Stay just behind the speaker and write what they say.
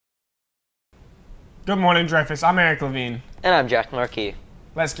Good morning, Dreyfus. I'm Eric Levine. And I'm Jack Markey.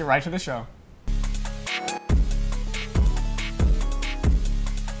 Let's get right to the show.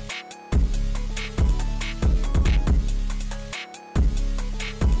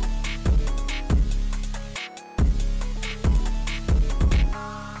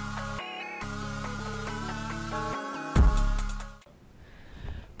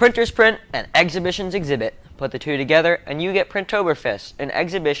 Printers print and exhibitions exhibit. Put the two together and you get Printtoberfest, an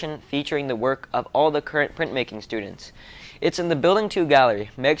exhibition featuring the work of all the current printmaking students. It's in the Building 2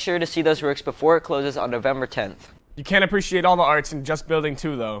 gallery. Make sure to see those works before it closes on November 10th. You can't appreciate all the arts in just Building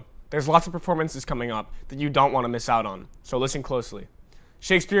 2 though. There's lots of performances coming up that you don't want to miss out on, so listen closely.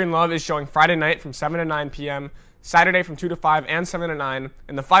 Shakespeare in Love is showing Friday night from 7 to 9 p.m., Saturday from 2 to 5 and 7 to 9,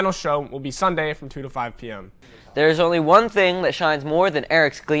 and the final show will be Sunday from 2 to 5 p.m. There is only one thing that shines more than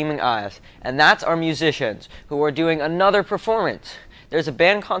Eric's gleaming eyes, and that's our musicians, who are doing another performance. There's a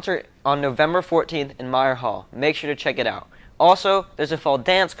band concert on November 14th in Meyer Hall. Make sure to check it out. Also, there's a fall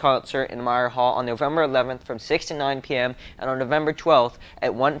dance concert in Meyer Hall on November 11th from 6 to 9 p.m. and on November 12th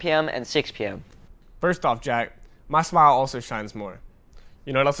at 1 p.m. and 6 p.m. First off, Jack, my smile also shines more.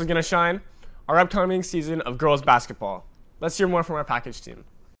 You know what else is going to shine? Our upcoming season of girls basketball. Let's hear more from our package team.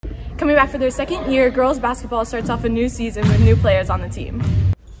 Coming back for their second year, girls basketball starts off a new season with new players on the team.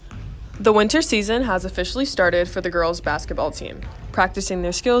 The winter season has officially started for the girls basketball team. Practicing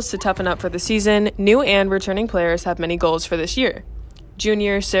their skills to toughen up for the season, new and returning players have many goals for this year.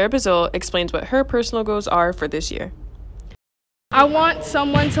 Junior Sarah Bazil explains what her personal goals are for this year. I want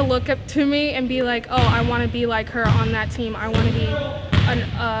someone to look up to me and be like, oh, I want to be like her on that team. I want to be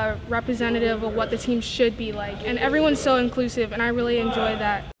a representative of what the team should be like. And everyone's so inclusive, and I really enjoy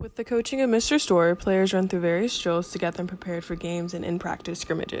that. With the coaching of Mr. Storr, players run through various drills to get them prepared for games and in-practice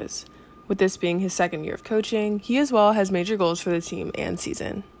scrimmages. With this being his second year of coaching, he as well has major goals for the team and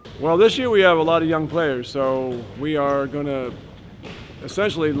season. Well, this year we have a lot of young players, so we are going to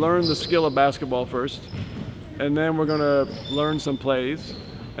essentially learn the skill of basketball first, and then we're going to learn some plays,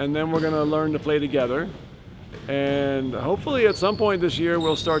 and then we're going to learn to play together. And hopefully at some point this year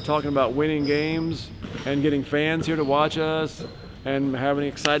we'll start talking about winning games and getting fans here to watch us and have an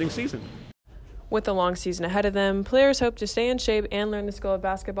exciting season. With a long season ahead of them, players hope to stay in shape and learn the skill of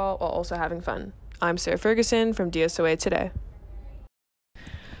basketball while also having fun. I'm Sarah Ferguson from DSOA Today.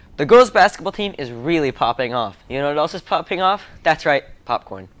 The girls basketball team is really popping off. You know what else is popping off? That's right,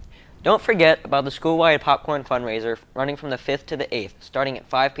 popcorn. Don't forget about the school-wide popcorn fundraiser running from the 5th to the 8th, starting at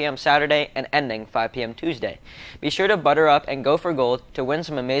 5 p.m. Saturday and ending 5 p.m. Tuesday. Be sure to butter up and go for gold to win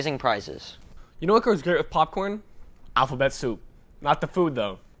some amazing prizes. You know what goes great with popcorn? Alphabet soup. Not the food,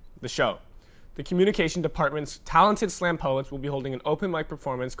 though. The show. The communication department's talented slam poets will be holding an open mic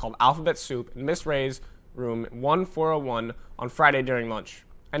performance called Alphabet Soup in Miss Ray's room 1401 on Friday during lunch.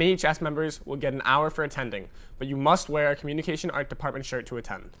 Any EHS members will get an hour for attending, but you must wear a communication art department shirt to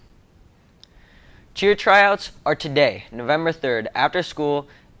attend. Cheer tryouts are today, November 3rd, after school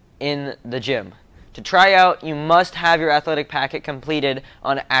in the gym. To try out, you must have your athletic packet completed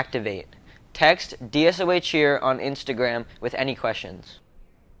on Activate. Text DSOA Cheer on Instagram with any questions.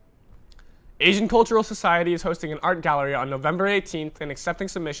 Asian Cultural Society is hosting an art gallery on November 18th and accepting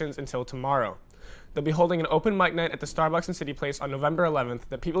submissions until tomorrow. They'll be holding an open mic night at the Starbucks in City Place on November 11th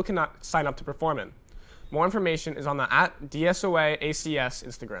that people can sign up to perform in. More information is on the @DSOAACS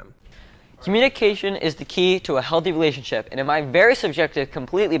Instagram. Communication is the key to a healthy relationship, and in my very subjective,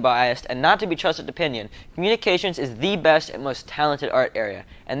 completely biased, and not to be trusted opinion, communications is the best and most talented art area,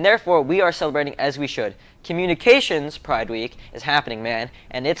 and therefore we are celebrating as we should. Communications Pride Week is happening, man,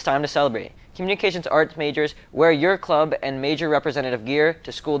 and it's time to celebrate. Communications arts majors, wear your club and major representative gear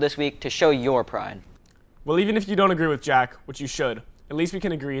to school this week to show your pride. Well, even if you don't agree with Jack, which you should, at least we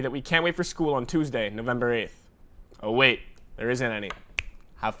can agree that we can't wait for school on Tuesday, November 8th. Oh wait, there isn't any.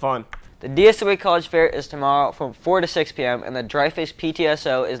 Have fun. The DSOA College Fair is tomorrow from 4 to 6 p.m. and the Dreyfus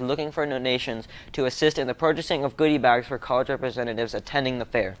PTSO is looking for donations to assist in the purchasing of goodie bags for college representatives attending the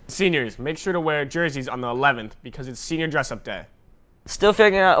fair. Seniors, make sure to wear jerseys on the 11th because it's senior dress-up day. Still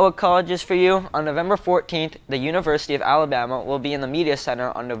figuring out what college is for you? On November 14th, the University of Alabama will be in the Media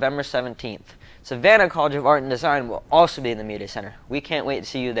Center on November 17th. Savannah College of Art and Design will also be in the Media Center. We can't wait to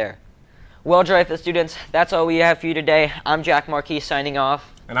see you there. Well, Dreyfus students, that's all we have for you today. I'm Jack Markey signing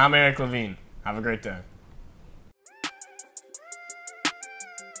off. And I'm Eric Levine. Have a great day.